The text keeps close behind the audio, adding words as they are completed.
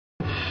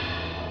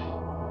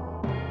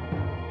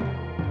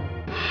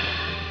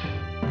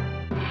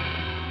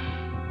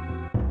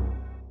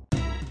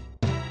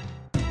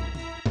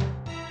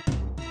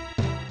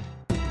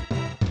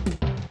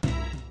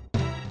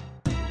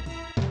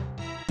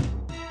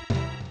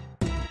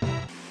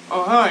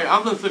Oh hi,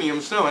 I'm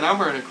Lithunium Snow and I'm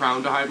wearing a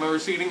crown to hide my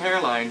receding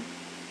hairline.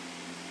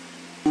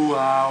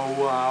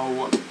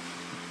 Wow.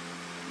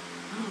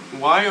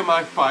 Why am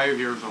I 5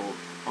 years old?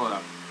 Hold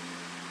up.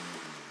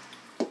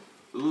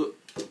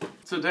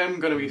 Today I'm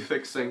gonna be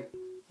fixing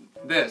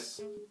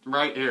this,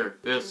 right here,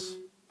 this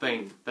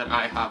thing that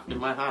I have in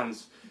my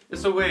hands.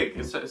 It's a wig,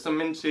 it's a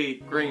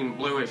minty green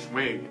bluish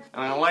wig,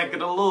 and I like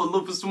it a lot,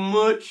 love it so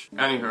much.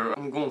 Anywho,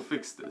 I'm gonna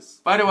fix this.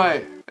 By the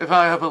way, if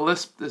I have a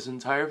lisp this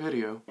entire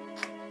video,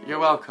 you're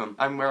welcome.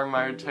 I'm wearing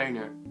my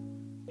retainer.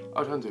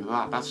 Oh, don't do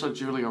that. That's a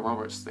Julia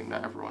Roberts thing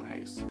that everyone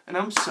hates. And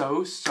I'm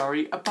so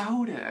sorry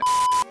about it.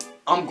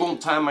 I'm gonna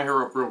tie my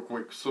hair up real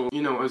quick, so,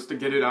 you know, as to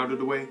get it out of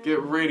the way, get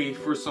ready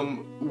for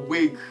some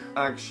wig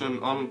action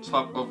on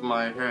top of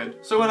my head.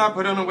 So when I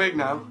put on a wig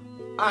now,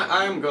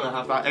 I am gonna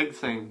have that egg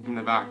thing in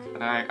the back,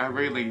 and I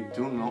really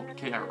do not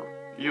care.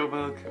 You're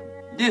welcome.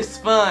 Yes,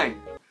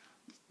 fine.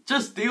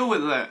 Just deal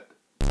with it.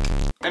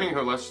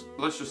 Anywho,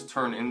 let's just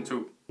turn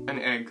into an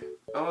egg.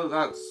 Oh,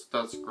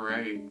 that's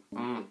great.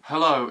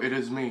 Hello, it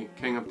is me,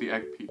 King of the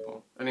Egg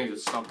People. I need to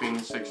stop being a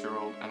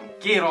 6-year-old and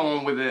get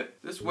on with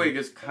it. This wig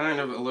is kind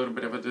of a little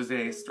bit of a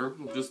disaster.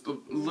 Just a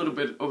little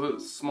bit of a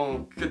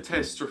small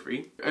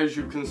catastrophe, as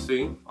you can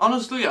see.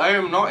 Honestly, I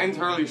am not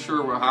entirely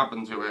sure what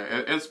happened to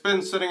it. It's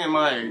been sitting in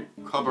my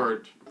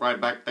cupboard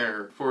right back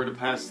there for the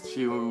past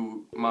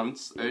few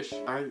months-ish.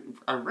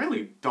 I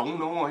really don't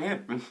know what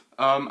happened.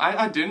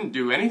 I didn't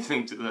do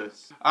anything to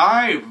this.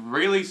 I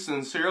really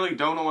sincerely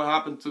don't know what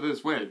happened to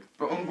this wig.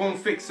 But I'm gonna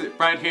fix it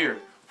right here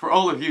for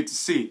all of you to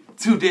see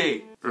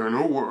today in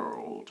a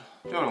world.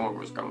 Don't know where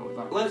was going with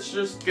that. Let's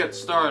just get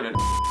started.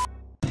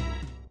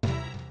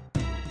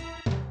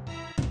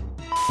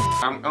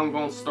 I'm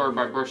gonna start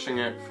by brushing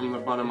it from the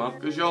bottom up,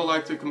 because y'all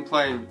like to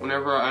complain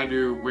whenever I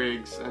do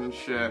wigs and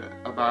shit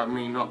about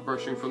me not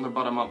brushing from the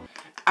bottom up.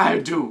 I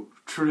do,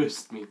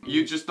 trust me.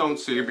 You just don't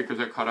see it because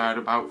I cut out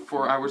about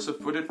 4 hours of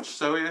footage,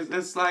 so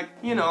it's like,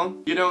 you know,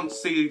 you don't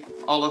see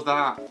all of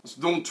that.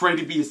 So don't try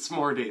to be a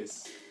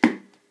smartass.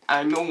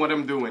 I know what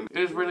I'm doing.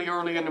 It is really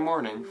early in the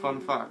morning, fun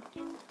fact.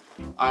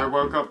 I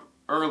woke up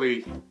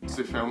early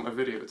to film a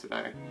video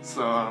today,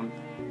 so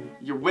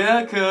you're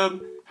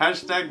welcome.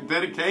 Hashtag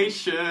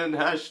dedication,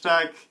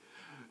 hashtag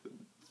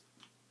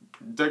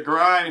the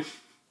grind.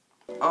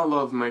 I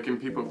love making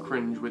people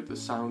cringe with the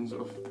sounds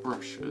of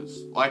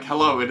brushes. Like,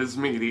 hello, it is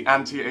me, the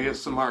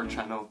anti-ASMR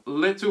channel.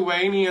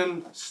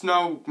 Lithuanian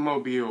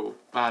snowmobile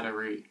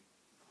battery.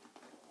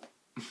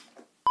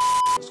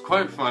 It's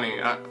quite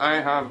funny. I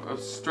have a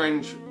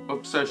strange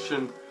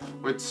obsession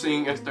with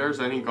seeing if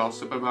there's any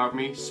gossip about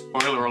me.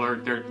 Spoiler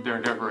alert, there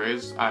never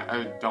is.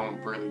 I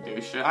don't really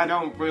do shit. I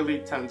don't really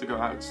tend to go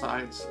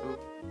outside, so...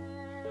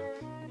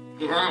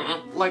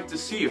 like to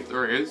see if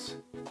there is.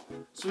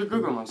 So I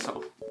Google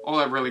myself. All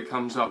that really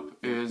comes up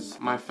is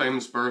my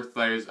famous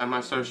birthdays and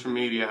my social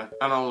media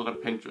and all of the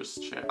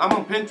Pinterest shit. I'm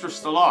on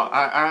Pinterest a lot.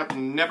 I have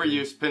never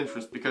used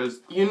Pinterest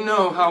because you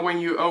know how when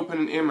you open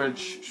an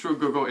image through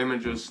Google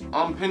Images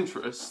on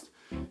Pinterest,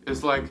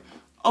 it's like,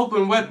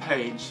 open web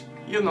page,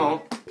 you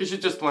know, because you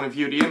just want to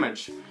view the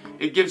image.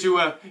 It gives you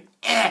a,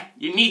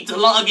 you need to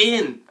log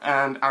in.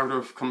 And out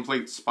of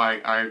complete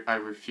spite, I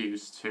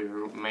refuse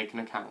to make an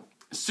account.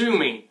 Sue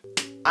me.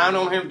 I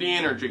don't have the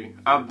energy.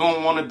 I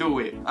don't want to do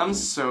it. I'm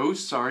so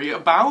sorry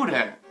about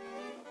it.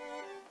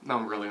 No,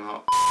 I'm really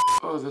not.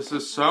 Oh, this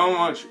is so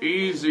much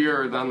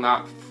easier than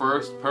that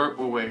first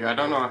purple wig. I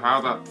don't know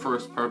how that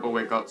first purple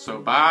wig got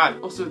so bad.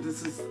 Also,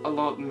 this is a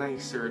lot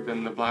nicer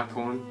than the black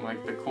one.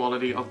 Like, the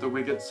quality of the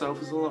wig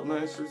itself is a lot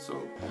nicer,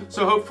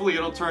 so hopefully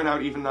it'll turn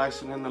out even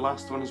nicer than the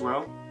last one as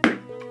well.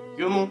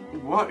 You know,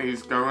 what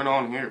is going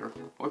on here?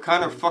 What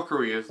kind of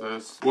fuckery is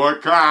this?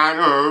 What kind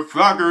of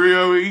fuckery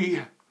are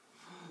we?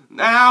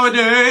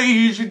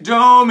 Nowadays you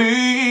don't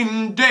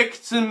mean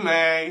dick to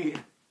me.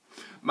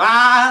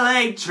 My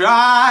leg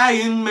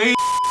trying me.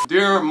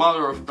 Dear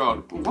Mother of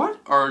God,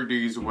 what are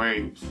these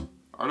waves?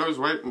 Are those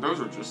waves? Those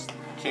are just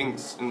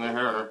kinks in the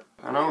hair.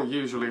 I don't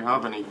usually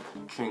have any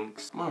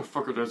kinks.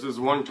 Motherfucker, there's this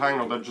one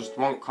tangle that just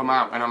won't come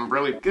out and I'm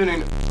really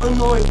getting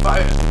annoyed by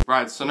it.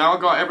 Right, so now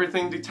I got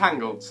everything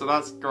detangled, so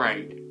that's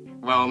great.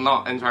 Well,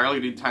 not entirely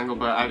detangled,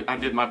 but I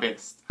did my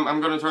best. I'm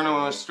gonna turn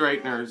on my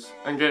straighteners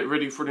and get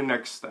ready for the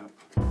next step.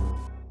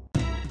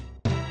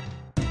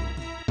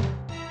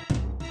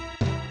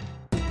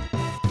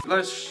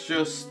 Let's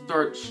just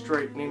start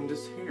straightening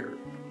this hair.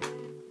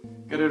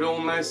 Get it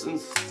all nice and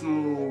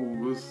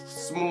smooth.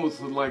 Smooth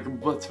like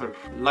butter.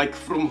 Like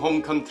from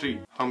home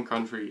country. Home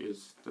country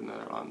is the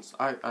Netherlands.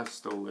 I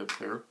still live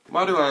here.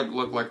 Why do I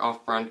look like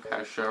off-brand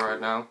Kasha right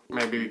now?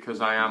 Maybe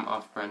because I am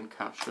off-brand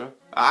Kasha.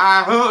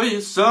 I heard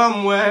you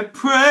somewhere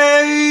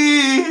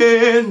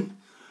praying.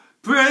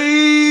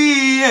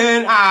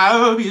 Praying. I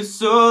hope your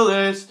soul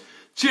is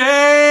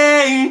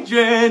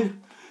changing.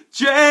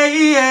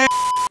 Changing.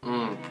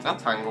 That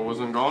tangle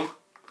wasn't gone.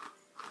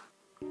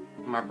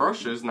 My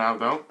brush is now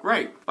though.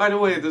 Great. By the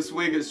way, this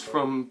wig is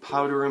from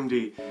Powder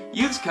MD.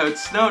 Use code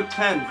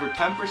SNOW10 for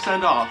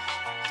 10% off.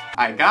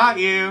 I got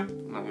you.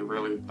 No, you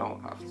really don't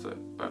have to,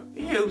 but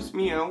use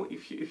me out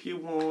if you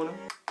wanna.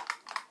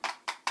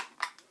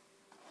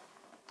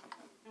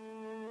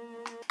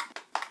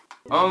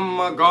 Oh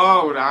my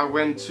god, I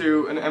went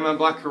to an Emma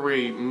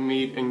Blackery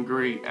meet and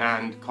greet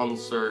and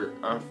concert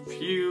a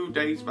few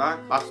days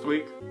back, last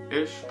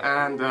week-ish,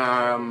 and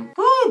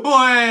oh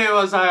boy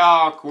was I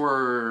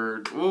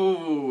awkward.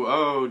 Ooh,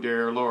 oh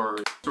dear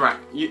lord. Right,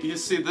 you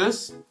see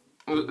this?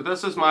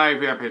 This is my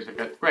VIP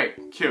ticket.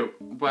 Great, cute.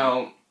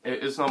 Well,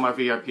 it's not my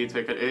VIP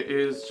ticket, it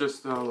is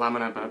just a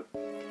laminate bed.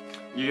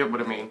 You get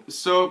what I mean.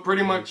 So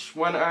pretty much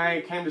when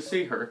I came to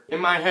see her, in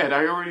my head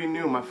I already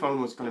knew my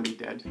phone was gonna be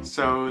dead.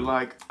 So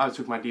like, I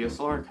took my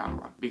DSLR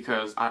camera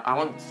because I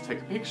wanted to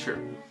take a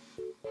picture.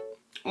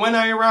 When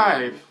I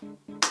arrive,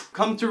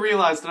 come to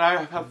realize that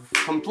I have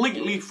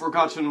completely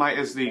forgotten my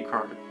SD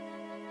card.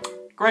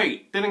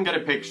 Great, didn't get a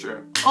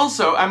picture.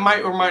 Also, I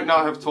might or might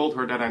not have told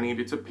her that I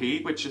needed to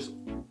pee, which is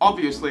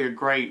obviously a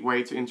great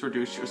way to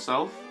introduce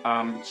yourself.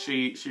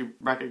 She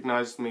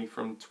recognized me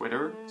from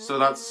Twitter, so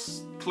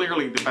that's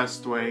clearly the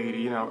best way to,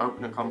 you know,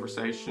 open a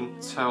conversation.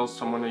 Tell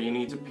someone that you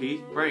need to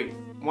pee. Great,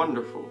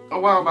 wonderful. A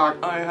while back,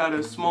 I had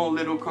a small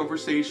little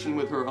conversation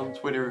with her on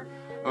Twitter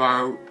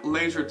about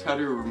laser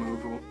tattoo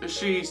removal.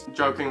 She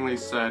jokingly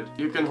said,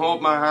 "You can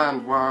hold my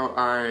hand while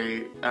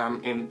I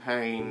am in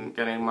pain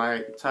getting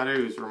my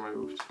tattoos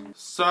removed."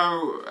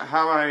 So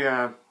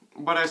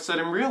what I said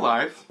in real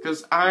life,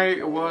 because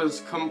I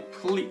was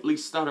completely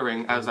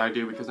stuttering, as I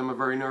do, because I'm a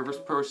very nervous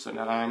person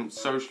and I'm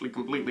socially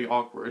completely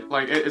awkward.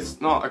 Like, it's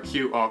not a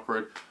cute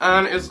awkward.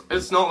 And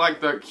it's not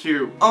like the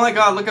cute, oh my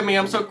god, look at me,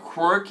 I'm so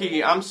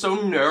quirky, I'm so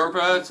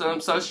nervous, and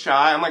I'm so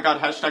shy, oh my god,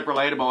 hashtag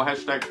relatable,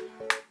 hashtag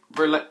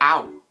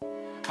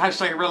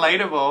hashtag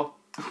relatable.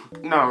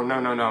 No,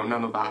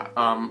 none of that.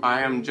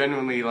 I am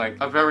genuinely, like,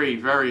 a very,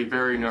 very,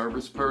 very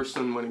nervous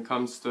person when it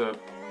comes to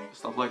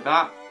stuff like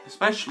that.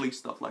 Especially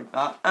stuff like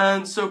that.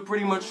 And so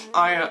pretty much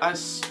I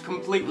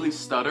completely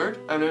stuttered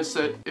and I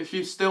said, if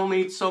you still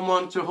need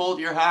someone to hold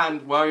your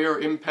hand while you're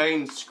in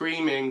pain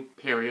screaming,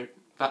 period.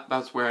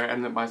 That's where I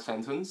ended my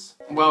sentence.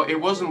 Well, it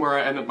wasn't where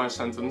I ended my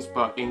sentence,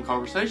 but in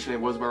conversation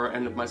it was where I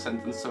ended my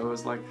sentence, so it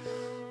was like,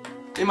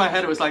 in my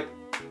head it was like,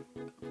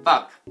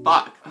 fuck.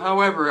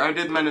 However, I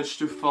did manage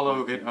to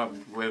follow it up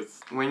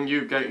with, when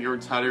you get your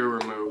tattoo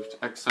removed,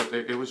 except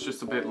it was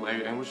just a bit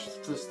late and it was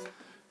just,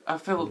 I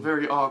felt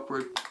very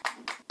awkward.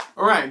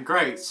 Alright,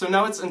 great. So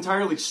now it's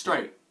entirely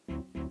straight.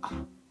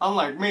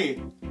 Unlike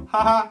me.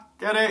 Haha,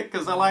 get it?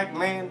 Cause I like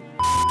men.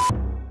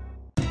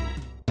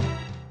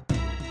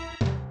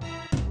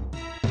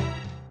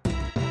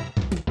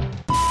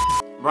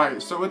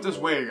 Right, so with this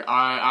wig,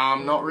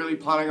 I'm not really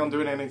planning on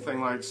doing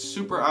anything like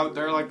super out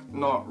there, like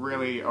not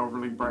really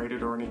overly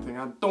braided or anything.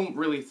 I don't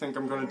really think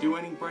I'm gonna do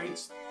any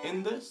braids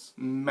in this.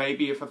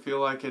 Maybe if I feel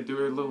like it,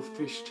 do a little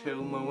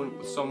fishtail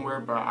moment somewhere,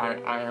 but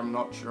I am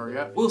not sure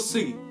yet. We'll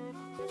see.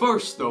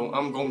 First though,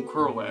 I'm gonna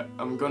curl it.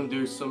 I'm gonna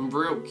do some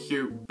real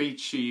cute,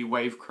 beachy,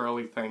 wave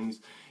curly things.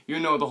 You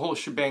know, the whole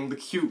shebang, the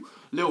cute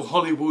little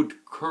Hollywood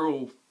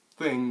curl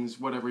things,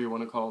 whatever you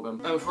want to call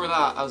them. And for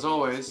that, as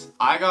always,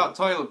 I got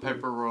toilet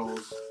paper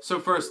rolls. So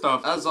first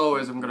off, as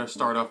always, I'm gonna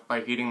start off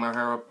by heating my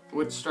hair up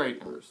with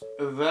straighteners.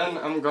 Then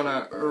I'm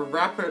gonna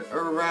wrap it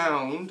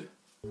around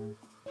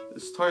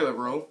this toilet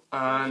roll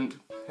and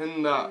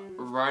pin that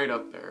right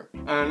up there.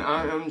 And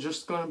I am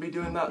just gonna be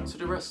doing that to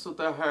the rest of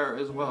the hair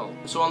as well.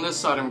 So on this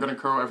side I'm gonna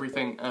curl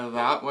everything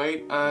that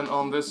way, and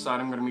on this side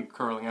I'm gonna be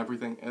curling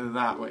everything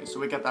that way. So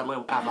we get that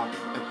little ABBA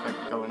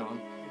effect going on.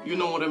 You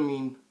know what I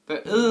mean.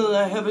 That,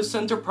 I have a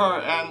center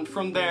part, and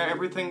from there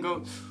everything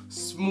goes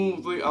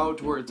smoothly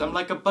outwards. I'm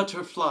like a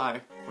butterfly.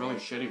 Really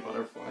shitty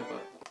butterfly,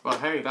 but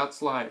hey,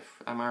 that's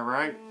life. Am I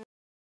right?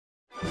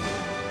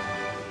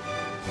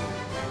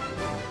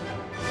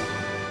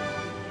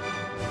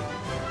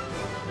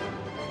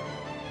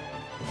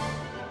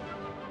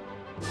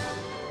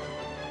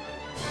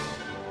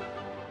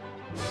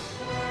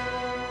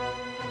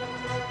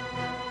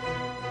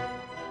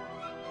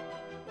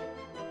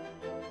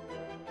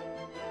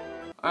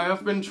 I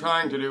have been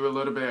trying to do a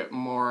little bit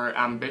more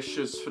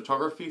ambitious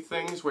photography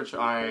things, which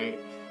I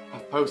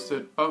have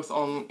posted both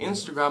on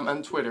Instagram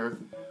and Twitter,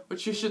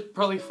 which you should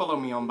probably follow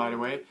me on, by the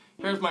way.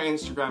 Here's my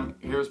Instagram,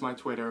 here's my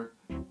Twitter.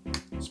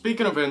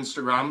 Speaking of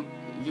Instagram,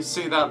 you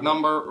see that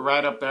number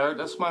right up there?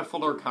 That's my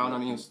follower count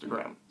on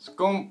Instagram. It's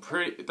going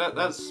pretty,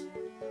 that's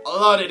a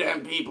lot of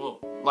damn people.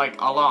 Like,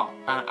 a lot.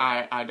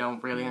 I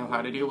don't really know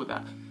how to deal with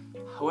that.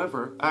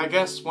 However, I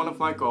guess one of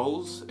my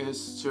goals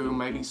is to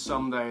maybe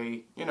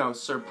someday, you know,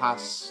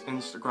 surpass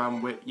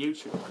Instagram with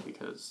YouTube,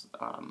 because,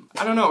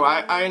 I don't know,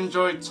 I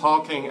enjoy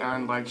talking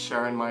and, like,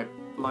 sharing my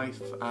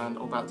life and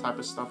all that type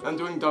of stuff, and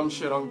doing dumb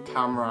shit on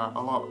camera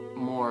a lot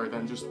more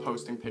than just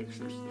posting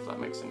pictures, if that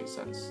makes any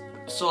sense.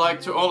 So,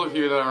 like, to all of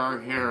you that are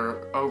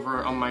here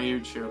over on my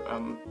YouTube,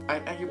 I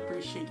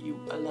appreciate you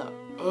a lot.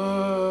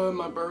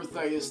 My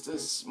birthday is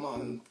this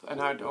month,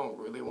 and I don't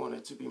really want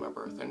it to be my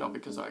birthday, not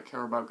because I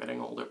care about getting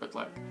older, but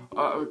like,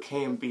 I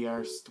can't be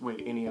arsed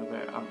with any of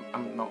it,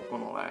 I'm not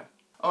gonna lie.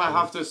 Oh, I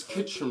have this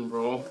kitchen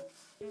roll.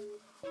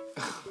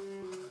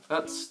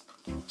 That's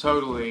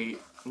totally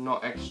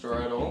not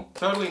extra at all.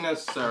 Totally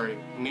necessary.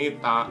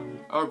 Need that.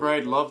 Oh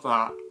great, love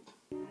that.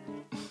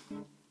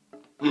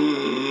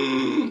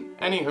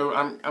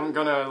 Anywho, I'm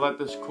gonna let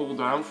this cool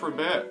down for a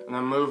bit and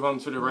then move on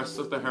to the rest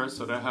of the hair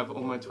so that I have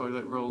all my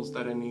toilet rolls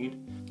that I need.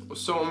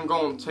 So I'm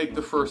going to take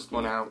the first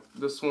one out.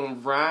 This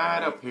one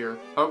right up here.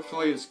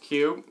 Hopefully it's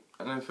cute,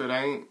 and if it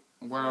ain't,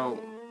 well...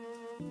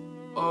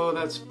 Oh,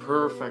 that's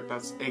perfect.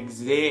 That's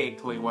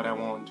exactly what I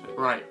wanted.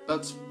 Right,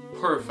 that's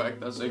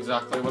perfect. That's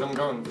exactly what I'm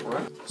going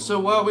for. So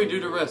while we do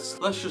the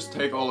rest, let's just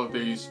take all of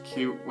these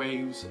cute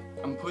waves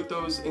and put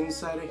those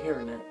inside a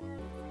hairnet.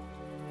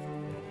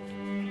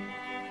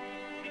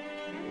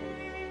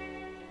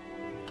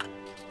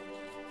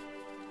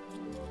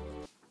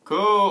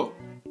 Cool.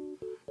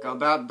 Got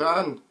that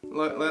done.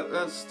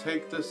 Let's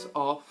take this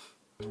off.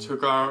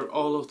 Took out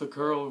all of the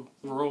curl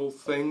roll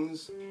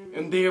things.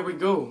 And there we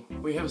go.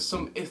 We have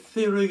some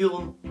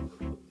ethereal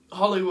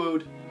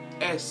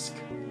Hollywood-esque.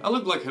 I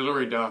look like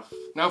Hilary Duff.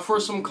 Now for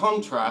some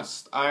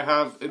contrast, I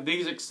have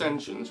these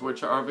extensions,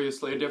 which are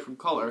obviously a different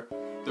color.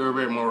 They're a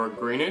bit more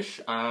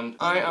greenish, and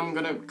I am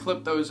gonna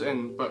clip those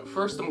in, but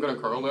first I'm gonna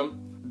curl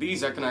them.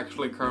 These I can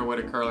actually curl with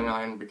a curling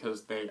iron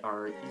because they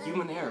are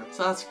human hair,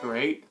 so that's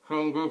great.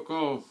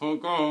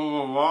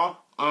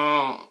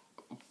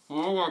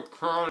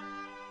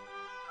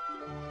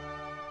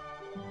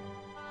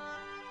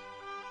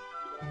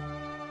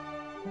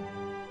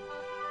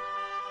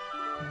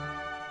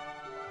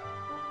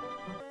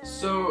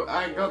 So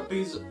I got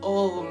these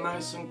all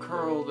nice and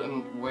curled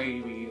and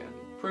wavy and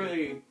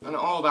pretty and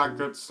all that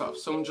good stuff.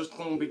 So I'm just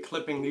going to be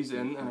clipping these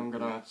in, and I'm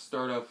gonna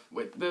start off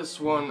with this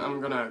one.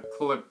 I'm gonna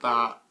clip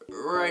that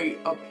right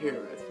up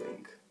here, I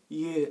think.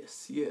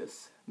 Yes,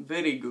 yes,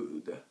 very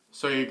good.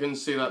 So you can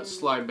see that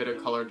slight bit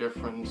of color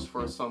difference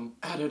for some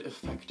added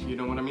effect, you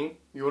know what I mean?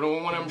 You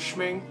know what I'm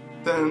schming?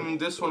 Then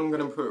this one I'm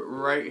gonna put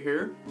right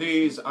here.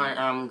 These I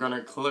am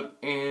gonna clip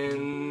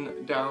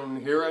in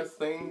down here, I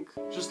think.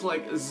 Just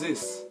like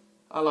this.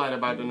 I lied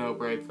about the no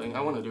braid thing.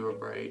 I wanna do a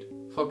braid.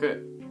 Fuck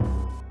it.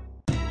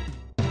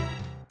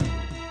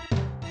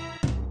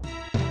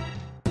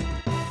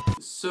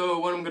 So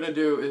what I'm gonna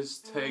do is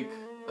take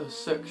a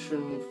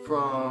section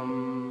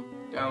from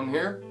down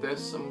here.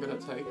 This I'm gonna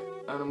take,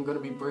 and I'm gonna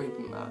be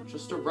braiding that.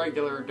 Just a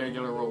regular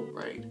roll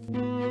braid.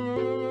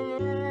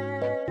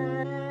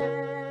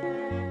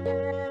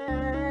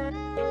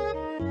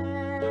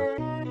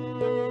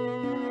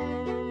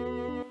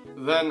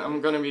 Then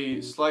I'm gonna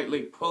be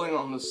slightly pulling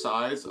on the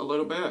sides a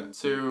little bit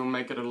to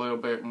make it a little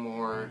bit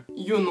more,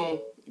 you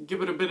know,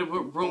 give it a bit of a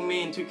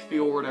romantic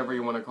feel, whatever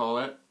you want to call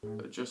it.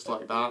 But just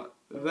like that.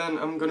 Then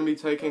I'm gonna be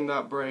taking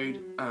that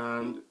braid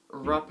and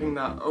wrapping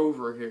that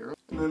over here.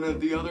 And then at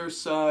the other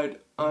side,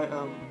 I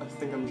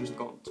think I'm just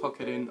gonna tuck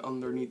it in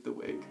underneath the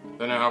wig.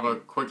 Then I have a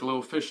quick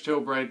little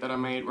fishtail braid that I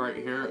made right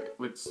here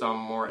with some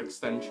more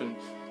extension.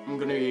 I'm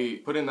gonna be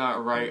putting that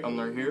right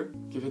under here.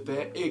 Give it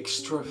that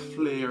extra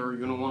flair,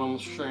 you know what I'm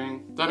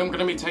saying? Then I'm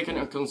gonna be taking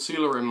a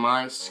concealer in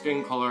my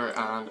skin color,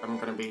 and I'm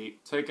gonna be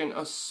taking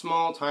a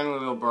small tiny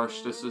little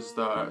brush. This is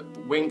the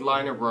winged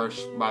liner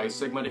brush by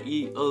Sigma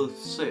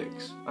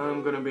E06.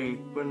 I'm gonna be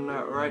putting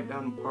that right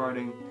down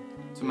parting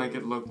to make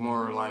it look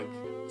more like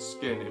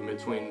skin in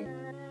between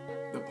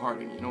the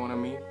parting, you know what I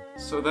mean?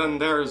 So then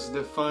there's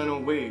the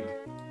final wig.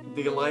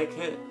 Do you like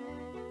it?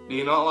 Do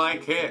you not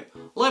like it?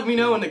 Let me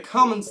know in the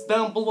comments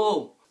down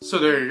below. So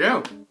there you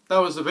go. That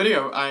was the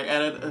video. I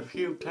added a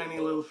few tiny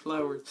little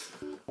flowers,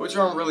 which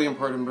aren't really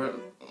important, but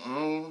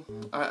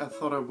I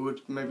thought I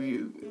would.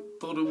 Maybe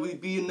thought it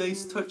would be a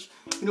nice touch.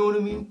 You know what I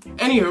mean?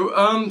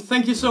 Anywho,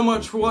 thank you so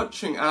much for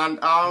watching, and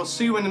I'll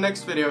see you in the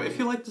next video. If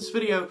you like this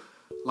video,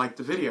 like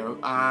the video,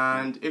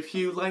 and if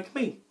you like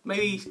me,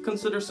 maybe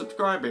consider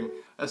subscribing.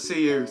 I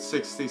see you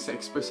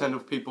 66%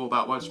 of people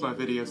that watch my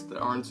videos that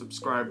aren't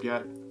subscribed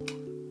yet.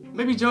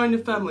 Maybe join the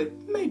family,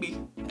 maybe.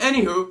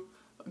 Anywho,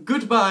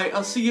 goodbye,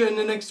 I'll see you in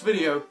the next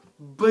video.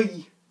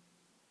 Bye.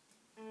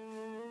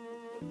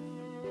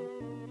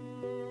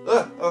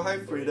 Oh, hi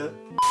Frida.